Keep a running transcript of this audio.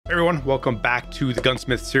Hey everyone, welcome back to the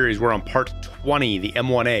Gunsmith series. We're on part 20, the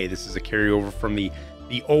M1A. This is a carryover from the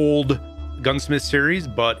old Gunsmith series,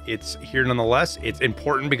 but it's here nonetheless. It's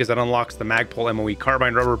important because it unlocks the Magpul MOE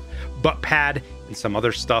carbine rubber butt pad and some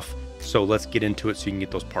other stuff. So let's get into it so you can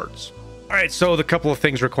get those parts. All right, so the couple of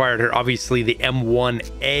things required here. Obviously the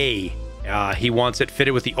M1A. He wants it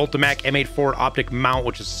fitted with the Ultimac M8 forward optic mount,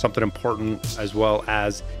 which is something important, as well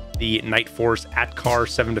as the Night Force ATCAR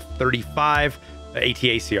 7-35.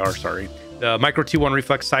 ATACR, sorry. The Micro T1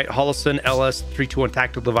 reflex sight, Holosun LS321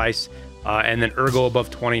 tactical device, and then ergo above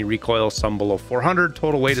 20, recoil some below 400,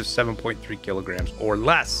 total weight of 7.3 kilograms or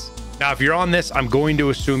less. Now, if you're on this, I'm going to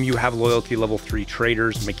assume you have loyalty level 3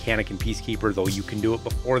 traders, mechanic, and peacekeeper, though you can do it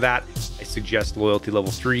before that. I suggest loyalty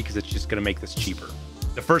level 3 because it's just going to make this cheaper.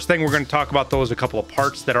 The first thing we're going to talk about, though, is a couple of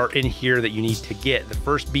parts that are in here that you need to get. The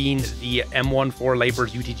first being the M14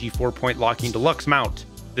 Lapers UTG 4-point locking deluxe mount.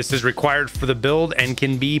 This is required for the build and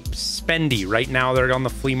can be spendy. Right now, they're on the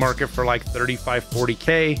flea market for like 35,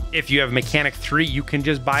 40K. If you have Mechanic 3, you can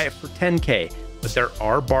just buy it for 10K. But there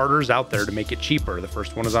are barters out there to make it cheaper. The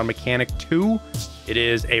first one is on Mechanic 2. It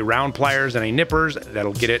is a round pliers and a nippers.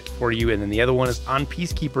 That'll get it for you. And then the other one is on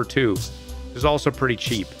Peacekeeper 2. It's also pretty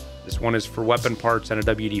cheap. This one is for weapon parts and a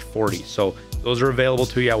WD-40. So those are available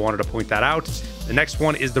to you. I wanted to point that out. The next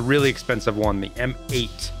one is the really expensive one, the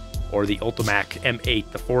M8. Or the Ultimac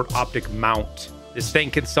M8, the forward optic mount. This thing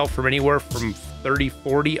can sell from anywhere from 30,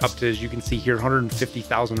 40 up to, as you can see here,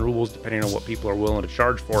 150,000 rubles, depending on what people are willing to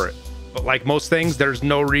charge for it. But like most things, there's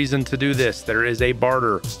no reason to do this. There is a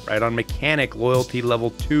barter right on Mechanic loyalty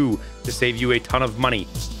level 2 to save you a ton of money.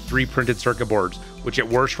 3 printed circuit boards, which at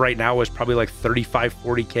worst right now is probably like 35,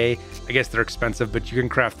 40K. I guess they're expensive, but you can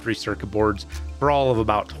craft 3 circuit boards for all of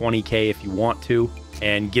about 20K if you want to,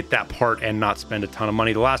 and get that part and not spend a ton of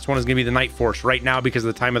money. The last one is going to be the Night Force. Right now, because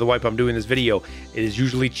of the time of the wipe I'm doing this video, it is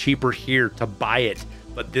usually cheaper here to buy it,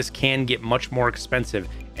 but this can get much more expensive.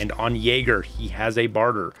 And on Jaeger, he has a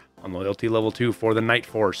barter on loyalty level 2 for the Night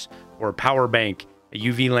Force, or a power bank, a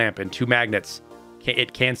UV lamp, and 2 magnets.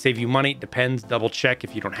 It can save you money. Depends. Double check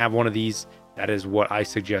if you don't have one of these. That is what I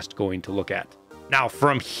suggest going to look at. Now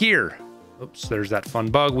from here, oops, there's that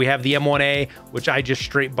fun bug. We have the M1A, which I just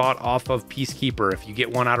straight bought off of Peacekeeper. If you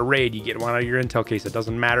get one out of Raid, you get one out of your intel case. It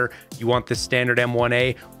doesn't matter. You want this standard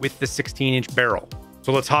M1A with the 16-inch barrel.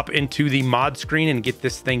 So let's hop into the mod screen and get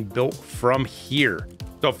this thing built from here.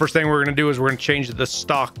 So first thing we're going to do is we're going to change the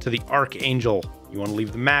stock to the Archangel. You want to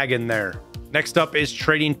leave the mag in there. Next up is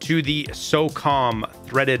trading to the SOCOM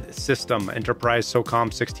threaded system. Enterprise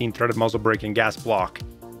SOCOM 16 threaded muzzle brake and gas block.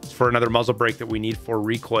 For another muzzle brake that we need for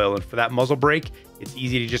recoil, and for that muzzle brake, it's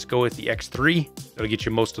easy to just go with the X3. That'll get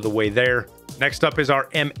you most of the way there. Next up is our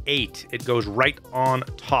M8. It goes right on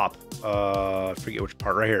top. I forget which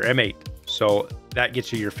part, right here, M8. So that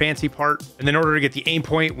gets you your fancy part. And then in order to get the aim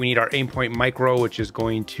point, we need our aim point micro, which is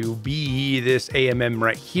going to be this AMM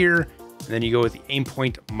right here. And then you go with the aim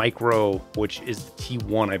point micro, which is the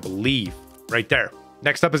T1, I believe, right there.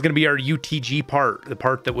 Next up is going to be our UTG part, the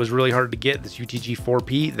part that was really hard to get, this UTG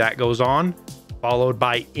 4P. That goes on, followed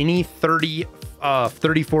by any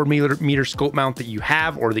 34 millimeter scope mount that you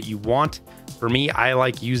have or that you want. For me, I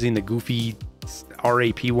like using the goofy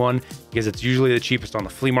RAP one because it's usually the cheapest on the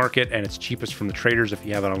flea market and it's cheapest from the traders if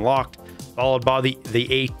you have it unlocked, followed by the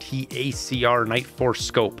ATACR Night Force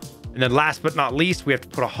scope. And then last but not least, we have to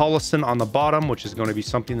put a Holosun on the bottom, which is going to be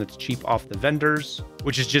something that's cheap off the vendors,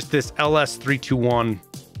 which is just this LS321.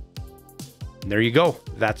 And there you go.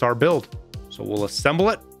 That's our build. So we'll assemble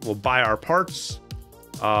it. We'll buy our parts.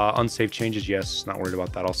 Unsaved changes. Yes, not worried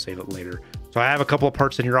about that. I'll save it later. So I have a couple of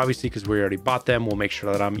parts in here, obviously, because we already bought them. We'll make sure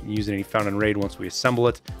that I'm using any found in raid once we assemble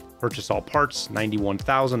it. Purchase all parts.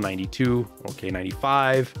 91,000, 92. Okay,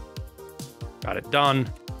 95. Got it done.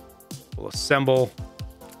 We'll assemble.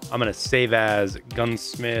 I'm going to save as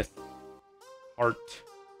Gunsmith Part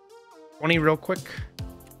 20 real quick.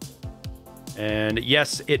 And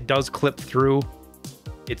yes, it does clip through.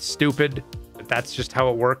 It's stupid, but that's just how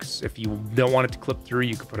it works. If you don't want it to clip through,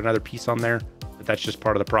 you could put another piece on there, but that's just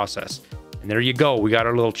part of the process. And there you go. We got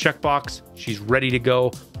our little checkbox. She's ready to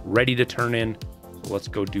go, ready to turn in. So let's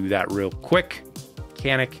go do that real quick.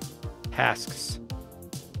 Mechanic, tasks,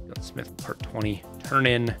 Gunsmith Part 20, turn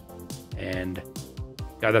in, and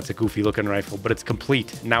God, that's a goofy looking rifle, but it's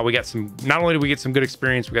complete. Now we got some, not only do we get some good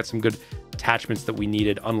experience, we got some good attachments that we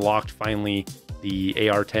needed. Unlocked finally the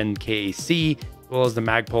AR-10 KAC, as well as the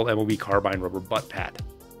Magpul MOB carbine rubber butt pad.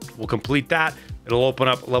 We'll complete that. It'll open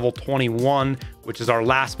up level 21, which is our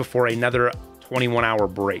last before another 21-hour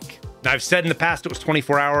break. Now, I've said in the past it was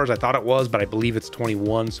 24 hours. I thought it was, but I believe it's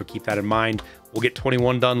 21. So keep that in mind. We'll get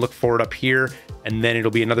 21 done. Look for it up here. And then it'll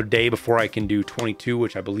be another day before I can do 22,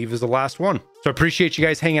 which I believe is the last one. So I appreciate you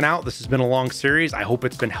guys hanging out. This has been a long series. I hope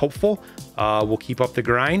it's been helpful. We'll keep up the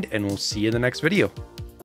grind and we'll see you in the next video.